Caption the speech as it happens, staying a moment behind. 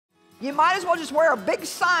You might as well just wear a big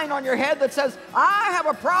sign on your head that says, I have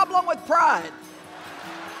a problem with pride.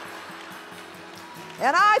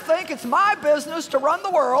 And I think it's my business to run the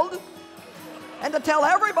world and to tell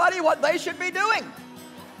everybody what they should be doing.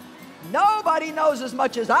 Nobody knows as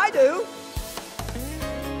much as I do.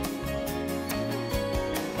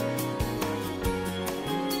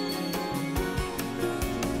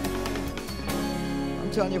 I'm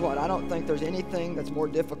telling you what, I don't think there's anything that's more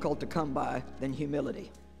difficult to come by than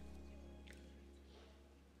humility.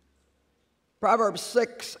 Proverbs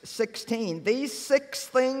 6:16, these 6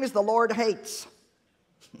 things the Lord hates.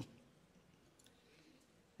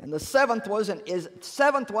 And the seventh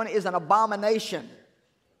one is an abomination.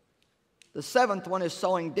 The 7th one is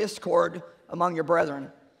sowing discord among your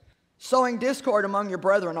brethren. Sowing discord among your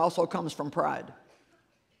brethren also comes from pride.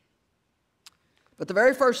 But the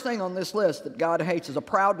very first thing on this list that God hates is a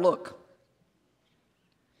proud look.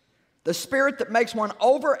 The spirit that makes one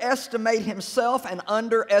overestimate himself and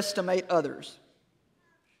underestimate others.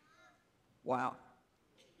 Wow.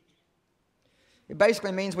 It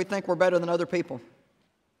basically means we think we're better than other people.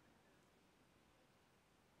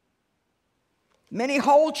 Many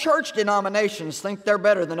whole church denominations think they're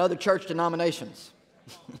better than other church denominations.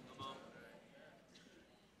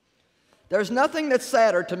 There's nothing that's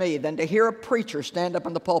sadder to me than to hear a preacher stand up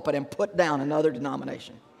in the pulpit and put down another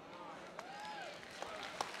denomination.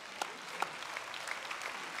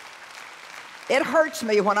 It hurts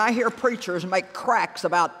me when I hear preachers make cracks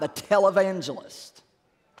about the televangelist.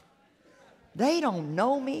 They don't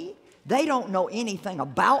know me. They don't know anything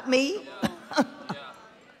about me.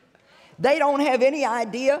 They don't have any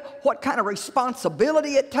idea what kind of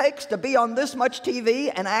responsibility it takes to be on this much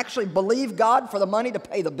TV and actually believe God for the money to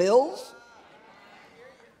pay the bills.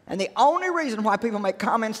 And the only reason why people make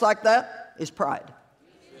comments like that is pride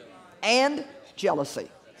and jealousy,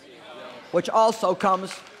 which also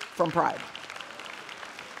comes from pride.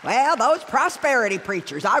 Well, those prosperity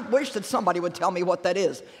preachers, I wish that somebody would tell me what that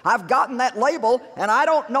is. I've gotten that label, and I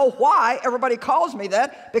don't know why everybody calls me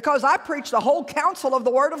that, because I preach the whole counsel of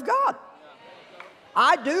the Word of God.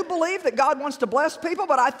 I do believe that God wants to bless people,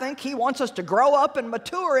 but I think He wants us to grow up and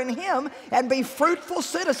mature in Him and be fruitful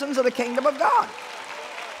citizens of the kingdom of God.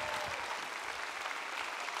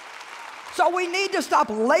 So we need to stop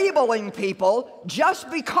labeling people just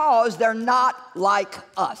because they're not like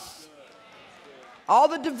us. All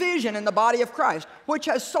the division in the body of Christ, which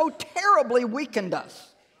has so terribly weakened us.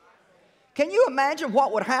 Can you imagine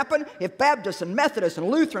what would happen if Baptists and Methodists and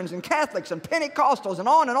Lutherans and Catholics and Pentecostals and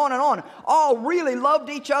on and on and on all really loved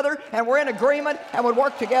each other and were in agreement and would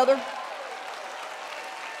work together?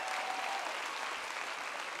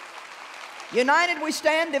 United we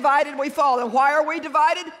stand, divided we fall. And why are we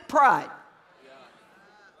divided? Pride.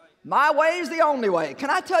 My way is the only way. Can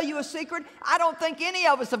I tell you a secret? I don't think any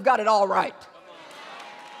of us have got it all right.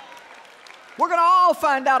 We're going to all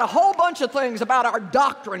find out a whole bunch of things about our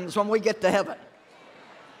doctrines when we get to heaven.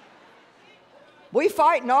 We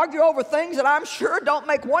fight and argue over things that I'm sure don't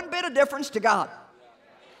make one bit of difference to God.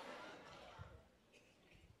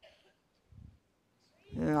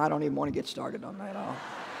 Yeah, I don't even want to get started on that at all.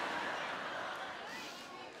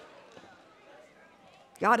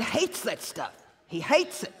 God hates that stuff. He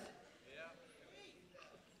hates it.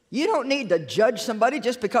 You don't need to judge somebody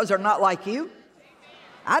just because they're not like you.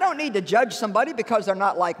 I don't need to judge somebody because they're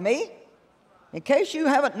not like me. In case you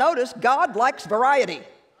haven't noticed, God likes variety.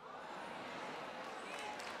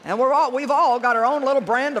 And we've all got our own little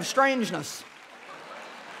brand of strangeness.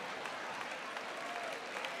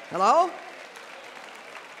 Hello?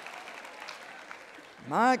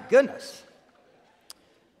 My goodness.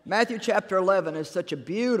 Matthew chapter 11 is such a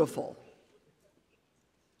beautiful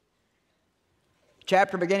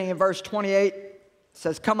chapter, beginning in verse 28. It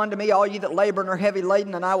says, come unto me, all ye that labor and are heavy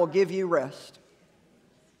laden, and I will give you rest.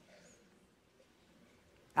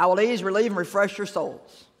 I will ease, relieve, and refresh your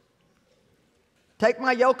souls. Take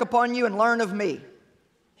my yoke upon you and learn of me.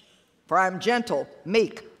 For I am gentle,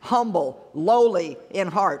 meek, humble, lowly in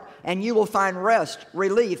heart, and you will find rest,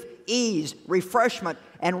 relief, ease, refreshment,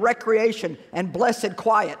 and recreation, and blessed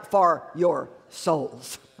quiet for your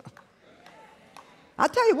souls. I'll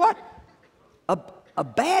tell you what, a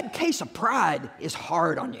bad case of pride is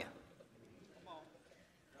hard on you.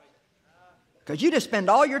 Because you just spend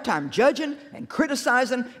all your time judging and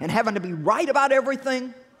criticizing and having to be right about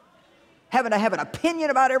everything, having to have an opinion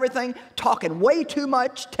about everything, talking way too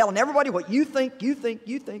much, telling everybody what you think, I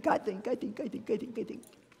think.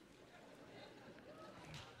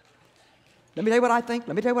 Let me tell you what I think,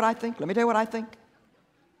 let me tell you what I think, let me tell you what I think.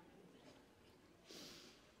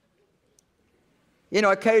 You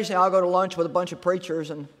know, occasionally I'll go to lunch with a bunch of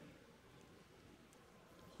preachers, and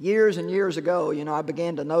Years and years ago, I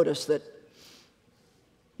began to notice that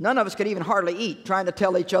none of us could even hardly eat, trying to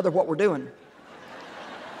tell each other what we're doing.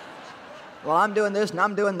 Well, I'm doing this and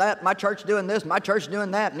I'm doing that. My church's doing this, my church's doing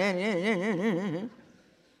that. And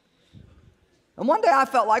one day I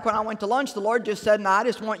felt like when I went to lunch, the Lord just said, "No, I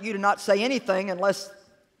just want you to not say anything unless,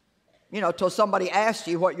 till somebody asks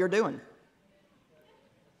you what you're doing."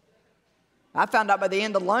 I found out by the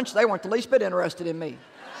end of lunch, they weren't the least bit interested in me.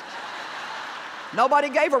 Nobody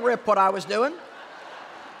gave a rip what I was doing.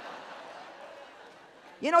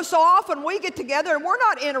 So often we get together and we're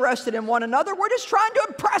not interested in one another. We're just trying to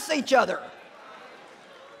impress each other.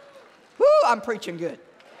 Whoo, I'm preaching good.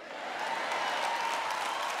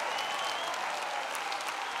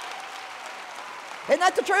 Isn't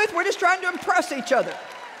that the truth? We're just trying to impress each other.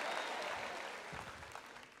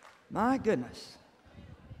 My goodness.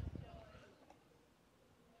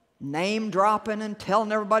 Name dropping and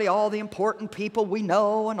telling everybody all the important people we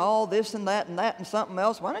know and all this and that and something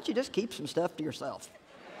else. Why don't you just keep some stuff to yourself?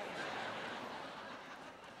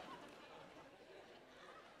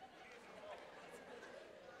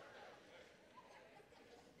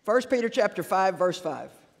 1 Peter chapter 5, verse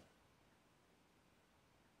 5.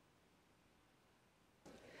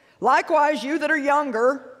 Likewise, you that are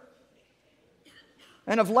younger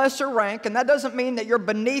and of lesser rank, and that doesn't mean that you're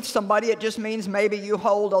beneath somebody, it just means maybe you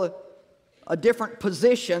hold a different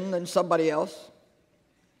position than somebody else.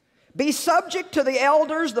 Be subject to the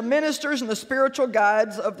elders, the ministers, and the spiritual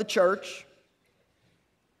guides of the church.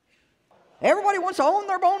 Everybody wants to own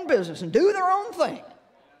their own business and do their own thing.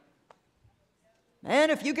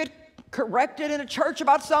 And if you get corrected in a church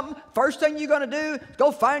about something, first thing you're going to do is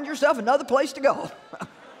go find yourself another place to go.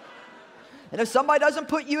 And if somebody doesn't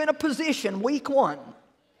put you in a position week one,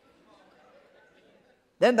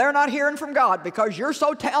 then they're not hearing from God because you're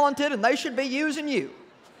so talented and they should be using you.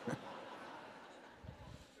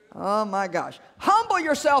 Oh my gosh. Humble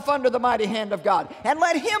yourself under the mighty hand of God and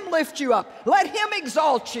let Him lift you up. Let Him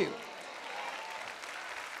exalt you.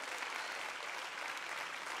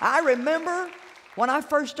 I remember when I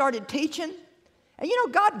first started teaching, and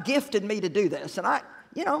God gifted me to do this, and I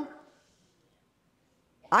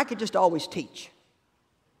could just always teach.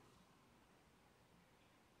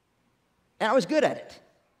 And I was good at it.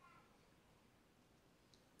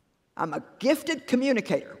 I'm a gifted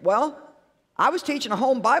communicator. Well, I was teaching a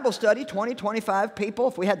home Bible study, 20, 25 people.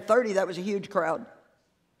 If we had 30, that was a huge crowd.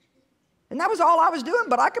 And that was all I was doing,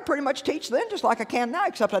 but I could pretty much teach then just like I can now,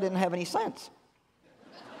 except I didn't have any sense.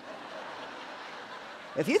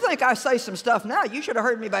 If you think I say some stuff now, you should have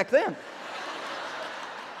heard me back then.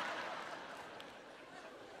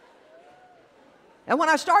 And when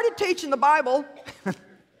I started teaching the Bible,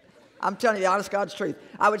 I'm telling you the honest God's truth,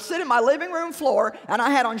 I would sit in my living room floor, and I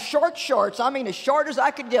had on short shorts, I mean as short as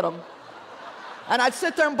I could get them, and I'd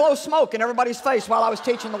sit there and blow smoke in everybody's face while I was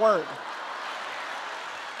teaching the Word.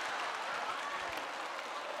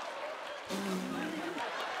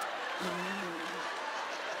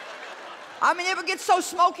 I mean, it would get so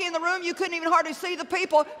smoky in the room you couldn't even hardly see the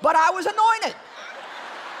people, but I was anointed.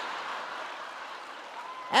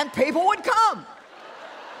 And people would come.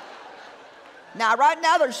 Now, right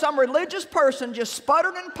now, there's some religious person just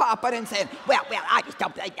sputtering and popping and saying, well, I just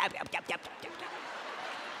don't.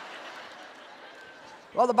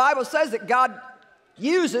 Well, the Bible says that God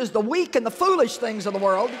uses the weak and the foolish things of the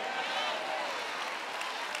world.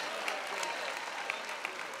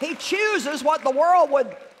 He chooses what the world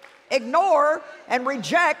would ignore and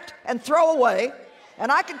reject and throw away. And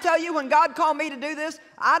I can tell you, when God called me to do this,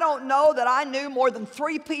 I don't know that I knew more than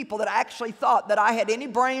 3 people that actually thought that I had any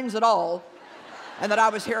brains at all and that I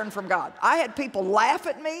was hearing from God. I had people laugh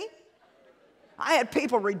at me. I had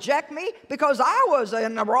people reject me because I was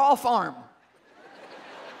in a raw farm.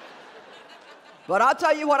 But I'll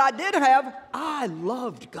tell you what I did have. I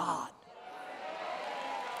loved God.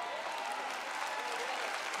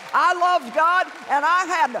 I loved God, and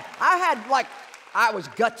I was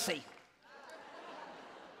gutsy.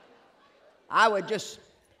 I would just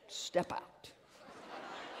step out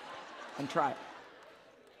and try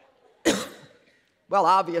it. Well,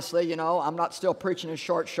 obviously, I'm not still preaching in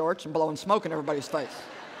short shorts and blowing smoke in everybody's face.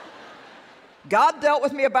 God dealt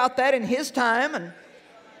with me about that in His time, and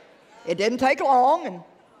it didn't take long, and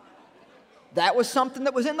that was something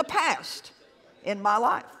that was in the past in my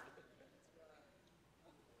life.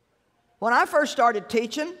 When I first started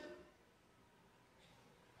teaching,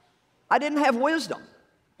 I didn't have wisdom.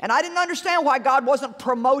 And I didn't understand why God wasn't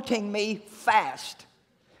promoting me fast.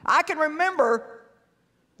 I can remember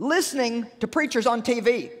listening to preachers on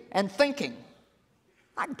TV and thinking,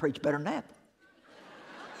 I can preach better than that.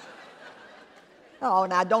 Oh,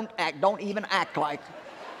 now don't even act like.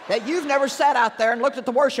 That you've never sat out there and looked at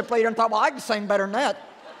the worship leader and thought, well, I can sing better than that.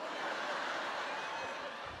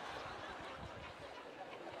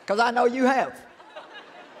 Because I know you have.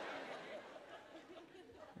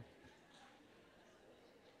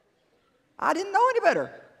 I didn't know any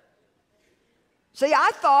better. See,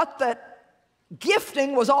 I thought that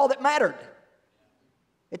gifting was all that mattered.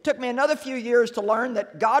 It took me another few years to learn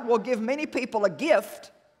that God will give many people a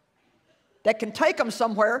gift that can take them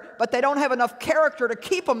somewhere, but they don't have enough character to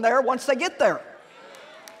keep them there once they get there.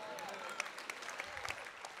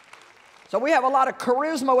 So we have a lot of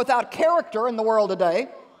charisma without character in the world today.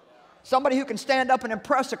 Somebody who can stand up and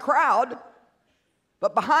impress a crowd,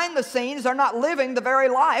 but behind the scenes, they're not living the very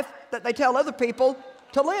life that they tell other people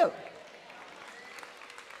to live.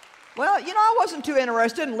 Well, you know, I wasn't too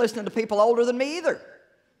interested in listening to people older than me either.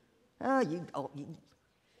 That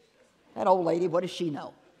old lady, what does she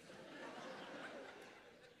know?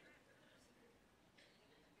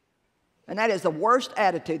 And that is the worst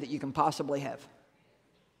attitude that you can possibly have.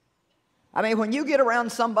 I mean, when you get around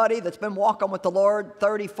somebody that's been walking with the Lord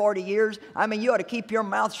 30, 40 years, I mean, you ought to keep your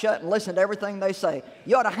mouth shut and listen to everything they say.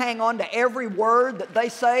 You ought to hang on to every word that they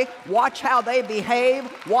say. Watch how they behave.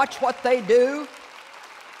 Watch what they do.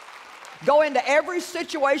 Go into every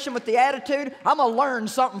situation with the attitude, I'm going to learn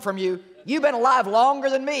something from you. You've been alive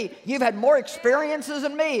longer than me. You've had more experiences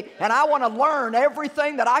than me, and I want to learn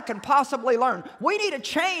everything that I can possibly learn. We need a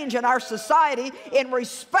change in our society in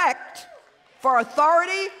respect for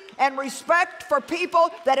authority and respect for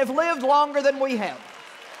people that have lived longer than we have.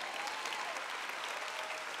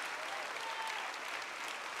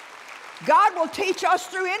 God will teach us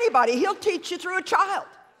through anybody. He'll teach you through a child.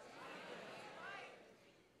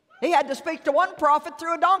 He had to speak to one prophet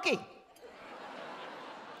through a donkey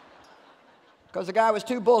because the guy was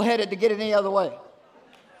too bullheaded to get it any other way.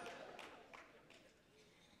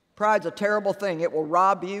 Pride's a terrible thing. It will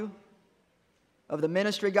rob you of the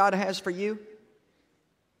ministry God has for you.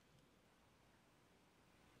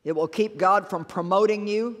 It will keep God from promoting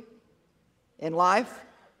you in life.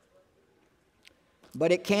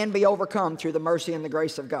 But it can be overcome through the mercy and the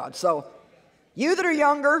grace of God. So, you that are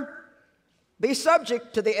younger, be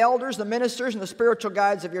subject to the elders, the ministers, and the spiritual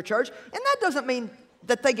guides of your church. And that doesn't mean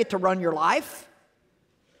that they get to run your life.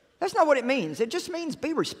 That's not what it means. It just means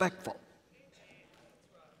be respectful.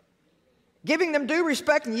 Giving them due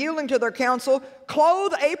respect and yielding to their counsel,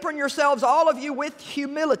 clothe, apron yourselves, all of you, with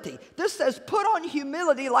humility. This says put on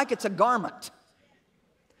humility like it's a garment.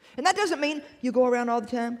 And that doesn't mean you go around all the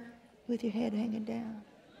time with your head hanging down.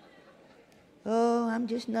 Oh, I'm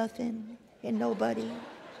just nothing and nobody.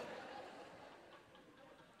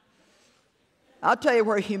 I'll tell you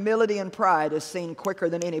where humility and pride is seen quicker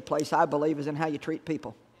than any place, I believe, is in how you treat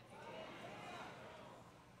people.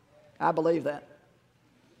 I believe that.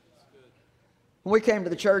 When we came to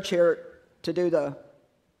the church here to do the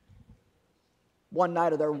one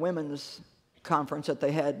night of their women's conference that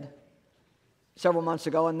they had several months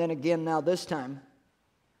ago, and then again now this time,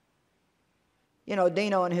 you know,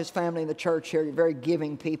 Dino and his family in the church here are very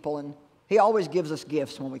giving people, and he always gives us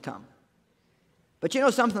gifts when we come. But you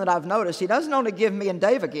know something that I've noticed? He doesn't only give me and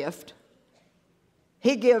Dave a gift.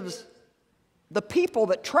 He gives the people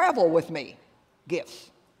that travel with me gifts.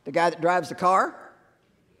 The guy that drives the car,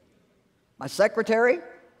 my secretary,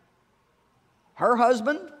 her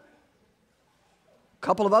husband, a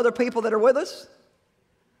couple of other people that are with us.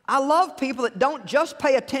 I love people that don't just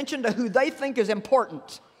pay attention to who they think is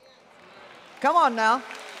important. Come on now.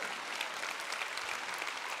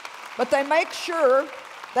 But they make sure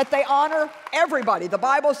that they honor everybody. The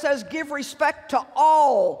Bible says give respect to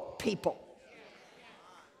all people.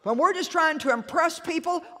 When we're just trying to impress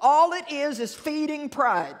people, all it is feeding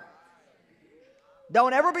pride.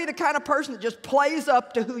 Don't ever be the kind of person that just plays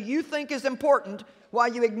up to who you think is important while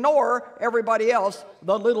you ignore everybody else,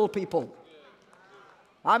 the little people.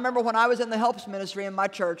 I remember when I was in the helps ministry in my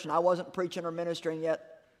church and I wasn't preaching or ministering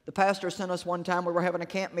yet, the pastor sent us one time, we were having a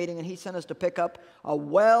camp meeting, and he sent us to pick up a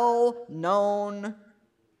well-known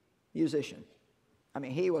musician. I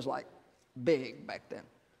mean, he was like big back then.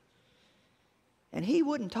 And he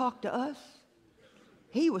wouldn't talk to us.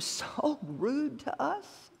 He was so rude to us.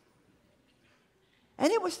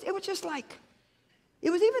 And it was just like, it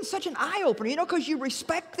was even such an eye-opener, you know, because you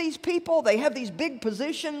respect these people, they have these big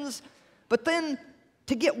positions, but then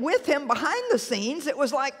to get with him behind the scenes, it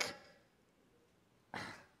was like,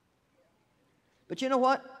 but you know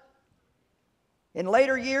what? In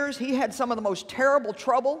later years, he had some of the most terrible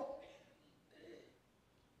trouble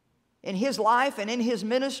in his life and in his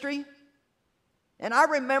ministry. And I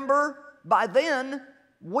remember by then,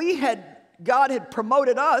 God had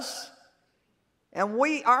promoted us And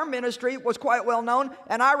our ministry was quite well known,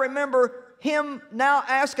 and I remember him now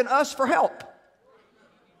asking us for help.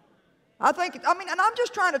 And I'm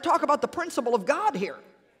just trying to talk about the principle of God here.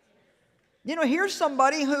 You know, here's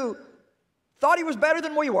somebody who thought he was better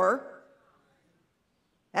than we were,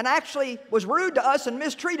 and actually was rude to us and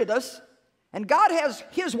mistreated us, and God has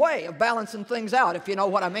His way of balancing things out, if you know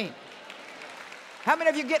what I mean. How many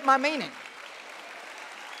of you get my meaning?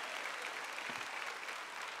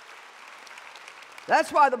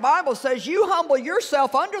 That's why the Bible says, you humble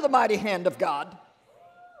yourself under the mighty hand of God,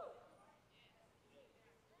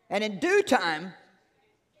 and in due time,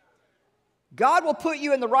 God will put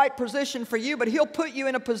you in the right position for you, but He'll put you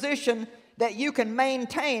in a position that you can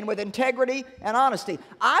maintain with integrity and honesty.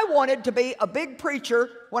 I wanted to be a big preacher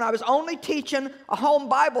when I was only teaching a home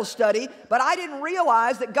Bible study, but I didn't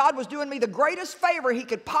realize that God was doing me the greatest favor He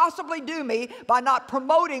could possibly do me by not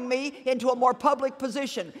promoting me into a more public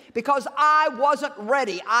position, because I wasn't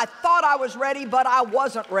ready. I thought I was ready, but I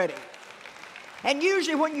wasn't ready. And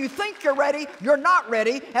usually when you think you're ready, you're not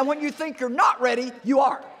ready, and when you think you're not ready, you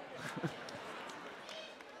are.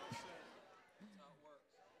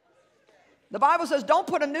 The Bible says, don't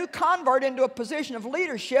put a new convert into a position of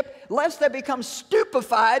leadership lest they become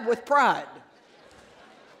stupefied with pride.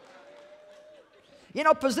 You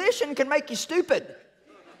know, position can make you stupid.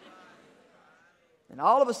 And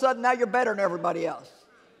all of a sudden now you're better than everybody else.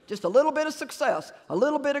 Just a little bit of success, a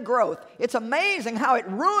little bit of growth. It's amazing how it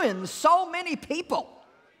ruins so many people.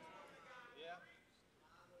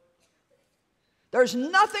 There's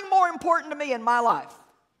nothing more important to me in my life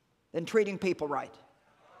than treating people right.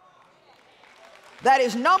 That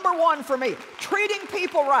is number one for me. Treating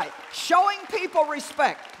people right. Showing people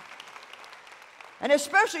respect. And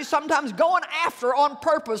especially sometimes going after on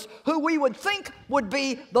purpose who we would think would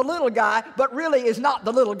be the little guy, but really is not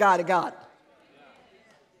the little guy to God.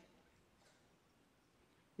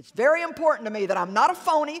 It's very important to me that I'm not a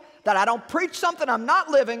phony, that I don't preach something I'm not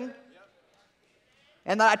living,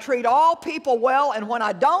 and that I treat all people well, and when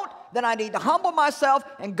I don't, then I need to humble myself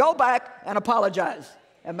and go back and apologize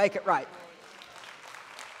and make it right.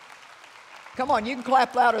 Come on, you can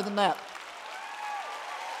clap louder than that.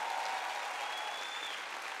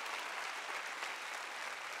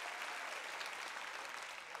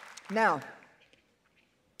 Now,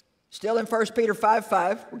 still in 1 Peter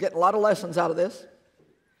 5:5, we're getting a lot of lessons out of this.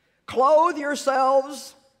 Clothe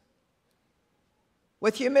yourselves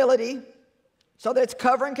with humility, so that its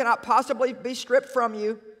covering cannot possibly be stripped from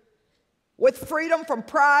you, with freedom from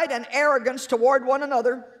pride and arrogance toward one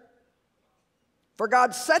another. For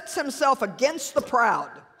God sets Himself against the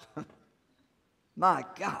proud. My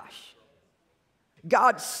gosh.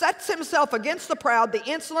 God sets Himself against the proud, the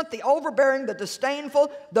insolent, the overbearing, the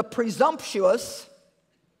disdainful, the presumptuous,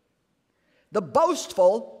 the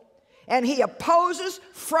boastful, and He opposes,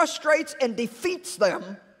 frustrates, and defeats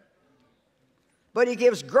them. But He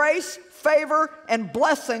gives grace, favor, and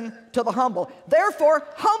blessing to the humble. Therefore,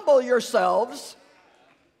 humble yourselves.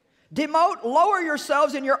 Demote, lower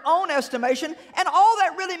yourselves in your own estimation, and all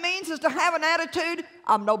that really means is to have an attitude,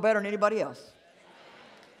 I'm no better than anybody else.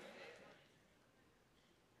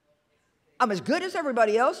 I'm as good as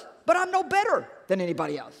everybody else, but I'm no better than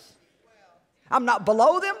anybody else. I'm not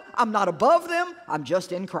below them, I'm not above them, I'm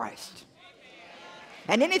just in Christ.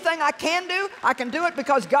 And anything I can do it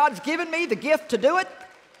because God's given me the gift to do it.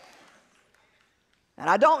 And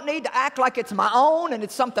I don't need to act like it's my own and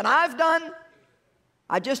it's something I've done.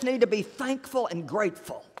 I just need to be thankful and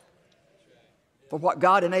grateful for what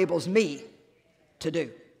God enables me to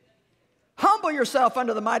do. Humble yourself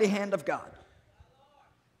under the mighty hand of God,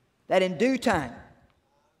 that in due time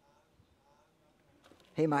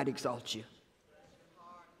He might exalt you.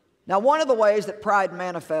 Now, one of the ways that pride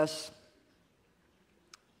manifests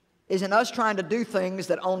is in us trying to do things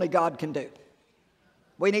that only God can do.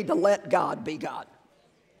 We need to let God be God.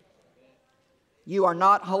 You are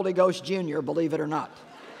not Holy Ghost Jr., believe it or not.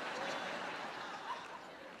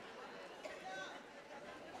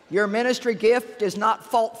 Your ministry gift is not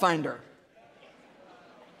fault finder.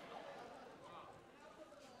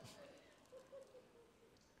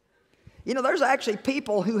 You know, there's actually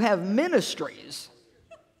people who have ministries,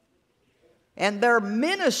 and their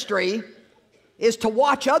ministry is to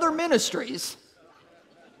watch other ministries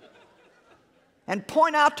and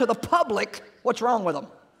point out to the public what's wrong with them.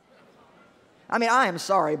 I mean, I am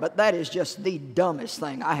sorry, but that is just the dumbest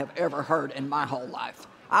thing I have ever heard in my whole life.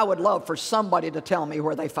 I would love for somebody to tell me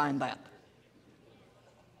where they find that.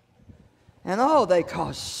 And oh, they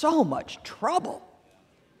cause so much trouble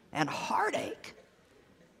and heartache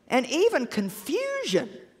and even confusion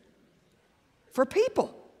for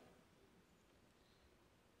people.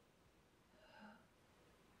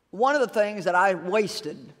 One of the things that I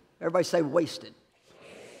wasted, everybody say wasted.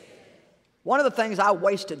 One of the things I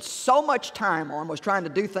wasted so much time on was trying to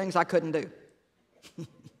do things I couldn't do.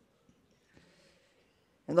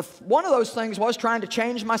 And one of those things was trying to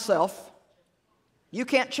change myself. You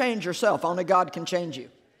can't change yourself. Only God can change you.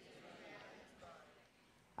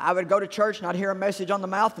 I would go to church and I'd hear a message on the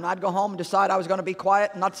mouth and I'd go home and decide I was going to be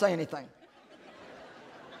quiet and not say anything.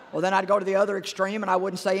 Well, then I'd go to the other extreme and I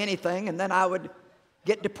wouldn't say anything, and then I would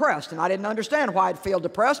get depressed. And I didn't understand why I'd feel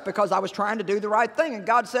depressed, because I was trying to do the right thing. And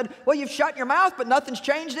God said, well, you've shut your mouth, but nothing's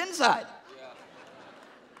changed inside. Yeah.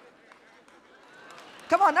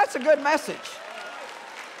 Come on, that's a good message.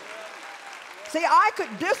 See, I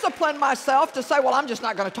could discipline myself to say, well, I'm just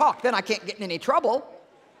not going to talk. Then I can't get in any trouble.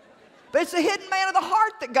 But it's the hidden man of the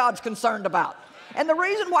heart that God's concerned about. And the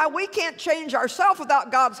reason why we can't change ourselves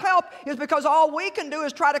without God's help is because all we can do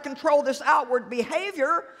is try to control this outward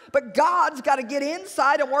behavior, but God's got to get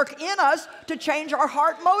inside and work in us to change our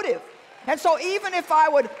heart motive. And so even if I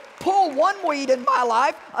would pull one weed in my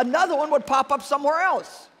life, another one would pop up somewhere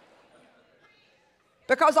else,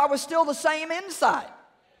 because I was still the same inside.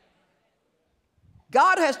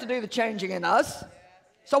 God has to do the changing in us.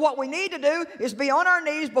 So what we need to do is be on our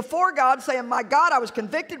knees before God saying, my God, I was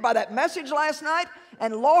convicted by that message last night,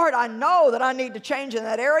 and Lord, I know that I need to change in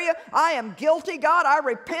that area. I am guilty, God. I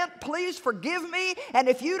repent. Please forgive me. And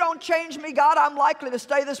if you don't change me, God, I'm likely to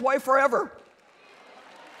stay this way forever.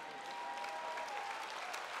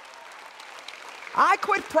 I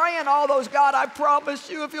quit praying all those, God, I promise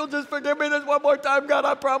you, if you'll just forgive me this one more time, God,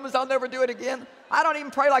 I promise I'll never do it again. I don't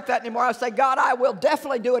even pray like that anymore. I say, God, I will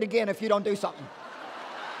definitely do it again if you don't do something.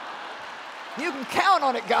 You can count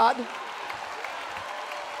on it, God.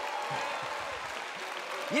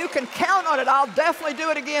 You can count on it. I'll definitely do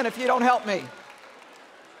it again if you don't help me.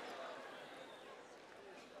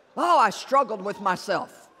 Oh, I struggled with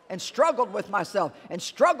myself, and struggled with myself, and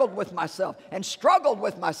struggled with myself, and struggled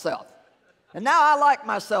with myself. And now I like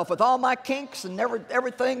myself with all my kinks and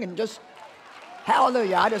everything, and just,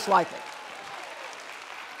 hallelujah, I just like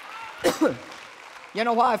it. You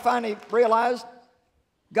know why I finally realized?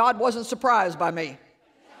 God wasn't surprised by me.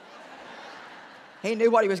 He knew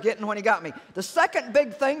what he was getting when he got me. The second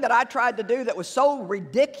big thing that I tried to do that was so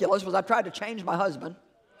ridiculous was I tried to change my husband.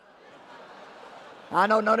 I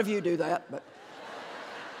know none of you do that, but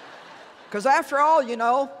because after all, you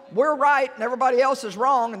know, we're right and everybody else is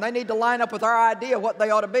wrong, and they need to line up with our idea of what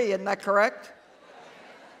they ought to be. Isn't that correct?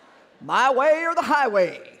 My way or the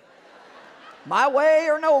highway. My way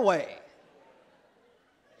or no way.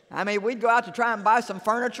 I mean, we'd go out to try and buy some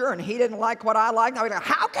furniture, and he didn't like what I liked. I was like,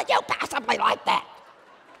 how could you possibly like that?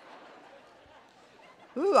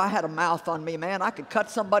 Ooh, I had a mouth on me, man. I could cut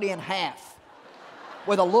somebody in half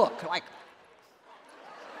with a look. Like,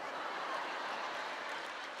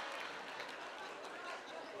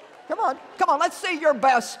 come on, let's see your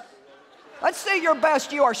best. Let's see your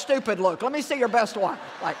best you are stupid look. Let me see your best one.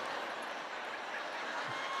 Like,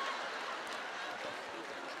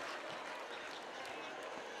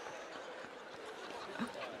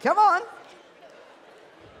 come on.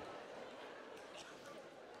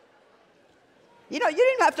 You know, you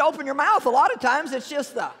didn't have to open your mouth. A lot of times it's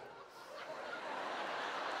just the,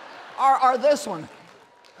 or this one.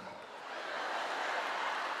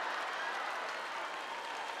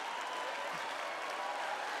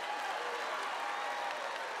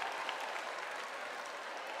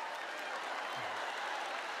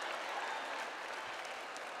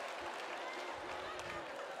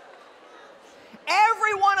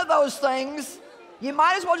 Those things, you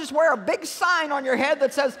might as well just wear a big sign on your head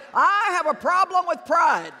that says, I have a problem with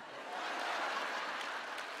pride.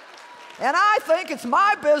 And I think it's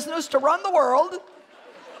my business to run the world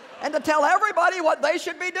and to tell everybody what they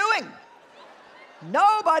should be doing.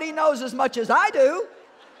 Nobody knows as much as I do.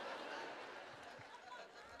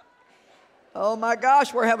 Oh my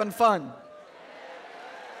gosh, we're having fun.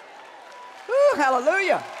 Woo,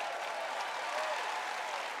 hallelujah.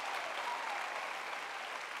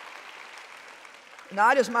 Now,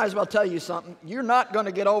 I just might as well tell you something. You're not going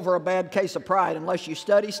to get over a bad case of pride unless you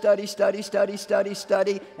study,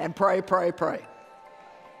 and pray.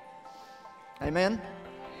 Amen?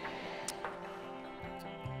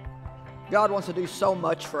 God wants to do so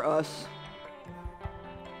much for us,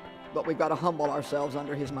 but we've got to humble ourselves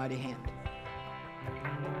under his mighty hand.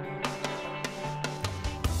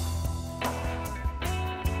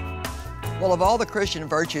 Well, of all the Christian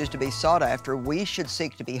virtues to be sought after, we should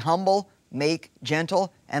seek to be humble, meek,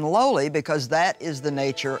 gentle, and lowly, because that is the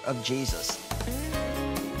nature of Jesus.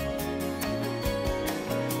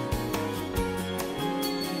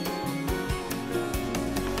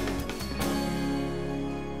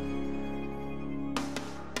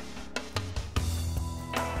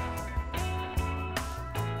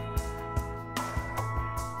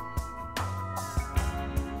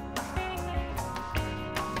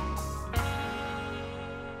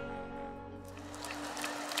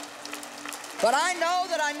 But I know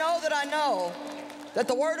that I know that I know that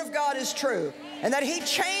the Word of God is true and that He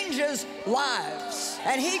changes lives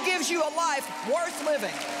and He gives you a life worth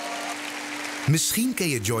living. Misschien ken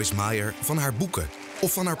je Joyce Meyer van haar boeken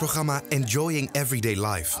of van haar programma Enjoying Everyday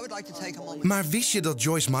Life. Maar wist je dat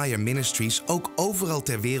Joyce Meyer Ministries ook overal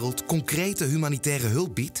ter wereld concrete humanitaire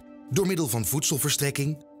hulp biedt? Door middel van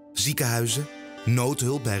voedselverstrekking, ziekenhuizen,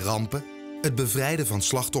 noodhulp bij rampen, het bevrijden van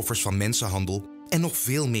slachtoffers van mensenhandel en nog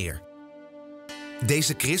veel meer.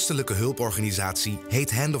 Deze christelijke hulporganisatie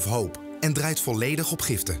heet Hand of Hope en draait volledig op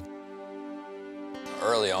giften.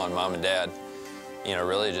 Early on, Mom and Dad,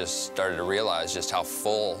 really just started to realize just how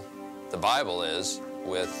full the Bible is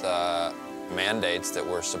with mandates that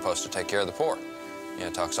we're supposed to take care of the poor.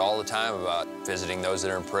 It talks all the time about visiting those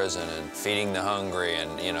that are in prison and feeding the hungry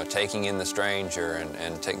and, taking in the stranger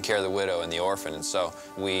and taking care of the widow and the orphan. And so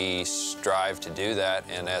we strive to do that.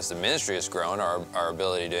 And as the ministry has grown, our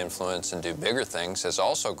ability to influence and do bigger things has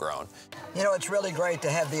also grown. It's really great to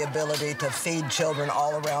have the ability to feed children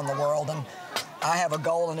all around the world. And I have a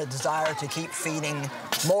goal and a desire to keep feeding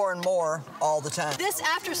more and more all the time. This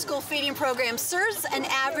after-school feeding program serves an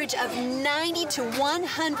average of 90 to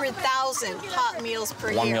 100,000 hot meals per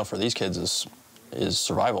year. One meal for these kids is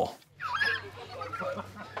survival.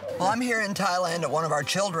 Well, I'm here in Thailand at one of our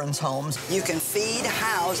children's homes. You can feed,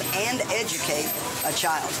 house, and educate a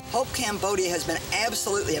child. Hope Cambodia has been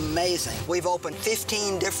absolutely amazing. We've opened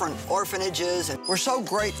 15 different orphanages, and we're so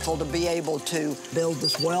grateful to be able to build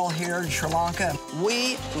this well here in Sri Lanka.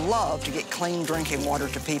 We love to get clean drinking water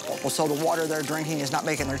to people. Well, so the water they're drinking is not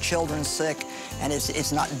making their children sick, and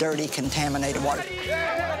it's not dirty, contaminated water.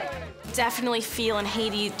 Definitely feel in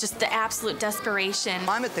Haiti just the absolute desperation.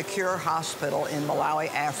 I'm at the Cure Hospital in Malawi,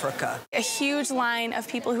 Africa. A huge line of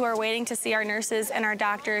people who are waiting to see our nurses and our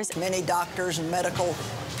doctors. Many doctors and medical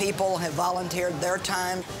people have volunteered their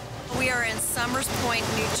time. We are in Summers Point,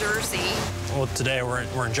 New Jersey. Well, today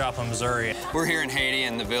we're in Joplin, Missouri. We're here in Haiti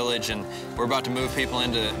in the village, and we're about to move people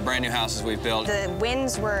into brand new houses we've built. The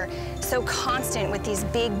winds were so constant with these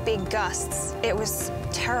big gusts. It was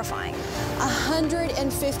terrifying.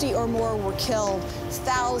 150 or more were killed,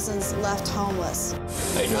 thousands left homeless.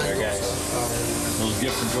 How you doing there, guys? A little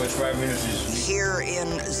gift from Joyce Meyer Ministries. Here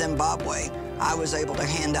in Zimbabwe, I was able to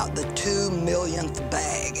hand out the 2 millionth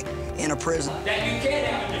bag in a prison. That you can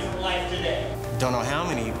have a different life today. Don't know how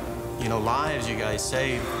many, lives you guys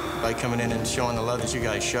saved by coming in and showing the love that you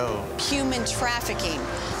guys show. Human trafficking,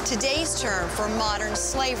 today's term for modern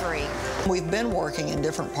slavery. We've been working in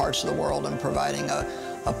different parts of the world and providing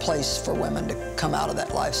a place for women to come out of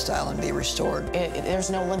that lifestyle and be restored. There's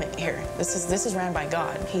no limit here. This is ran by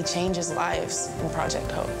God. He changes lives in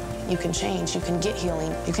Project Hope. You can change, you can get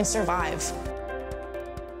healing, you can survive.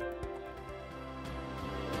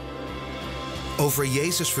 Over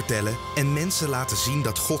Jezus vertellen en mensen laten zien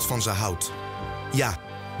dat God van ze houdt. Ja,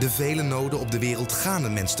 de vele noden op de wereld gaan de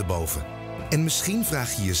mens te boven. En misschien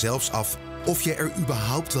vraag je je zelfs af of je er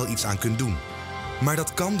überhaupt wel iets aan kunt doen. Maar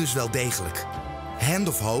dat kan dus wel degelijk. Hand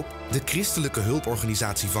of Hope, de christelijke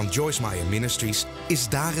hulporganisatie van Joyce Meyer Ministries, is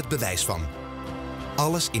daar het bewijs van.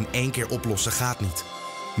 Alles in één keer oplossen gaat niet.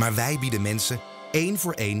 Maar wij bieden mensen één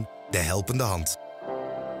voor één de helpende hand.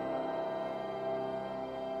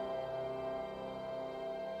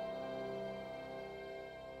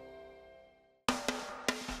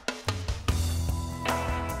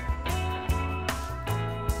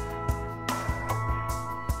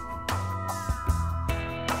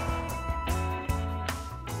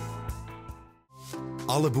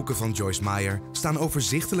 Alle boeken van Joyce Meyer staan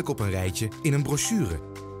overzichtelijk op een rijtje in een brochure.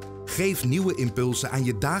 Geef nieuwe impulsen aan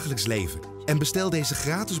je dagelijks leven en bestel deze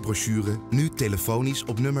gratis brochure nu telefonisch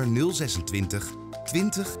op nummer 026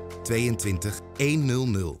 20 22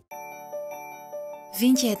 100.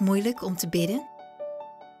 Vind je het moeilijk om te bidden?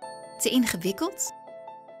 Te ingewikkeld?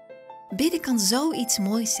 Bidden kan zoiets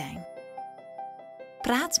moois zijn.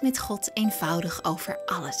 Praat met God eenvoudig over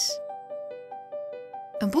alles.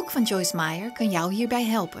 Een boek van Joyce Meyer kan jou hierbij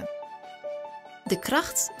helpen. De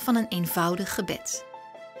kracht van een eenvoudig gebed.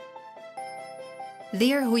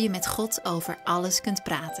 Leer hoe je met God over alles kunt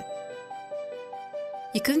praten.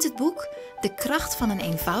 Je kunt het boek De kracht van een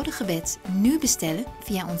eenvoudig gebed nu bestellen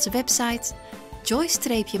via onze website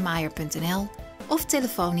joyce-meyer.nl of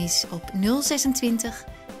telefonisch op 026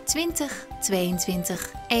 20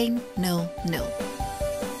 22 100.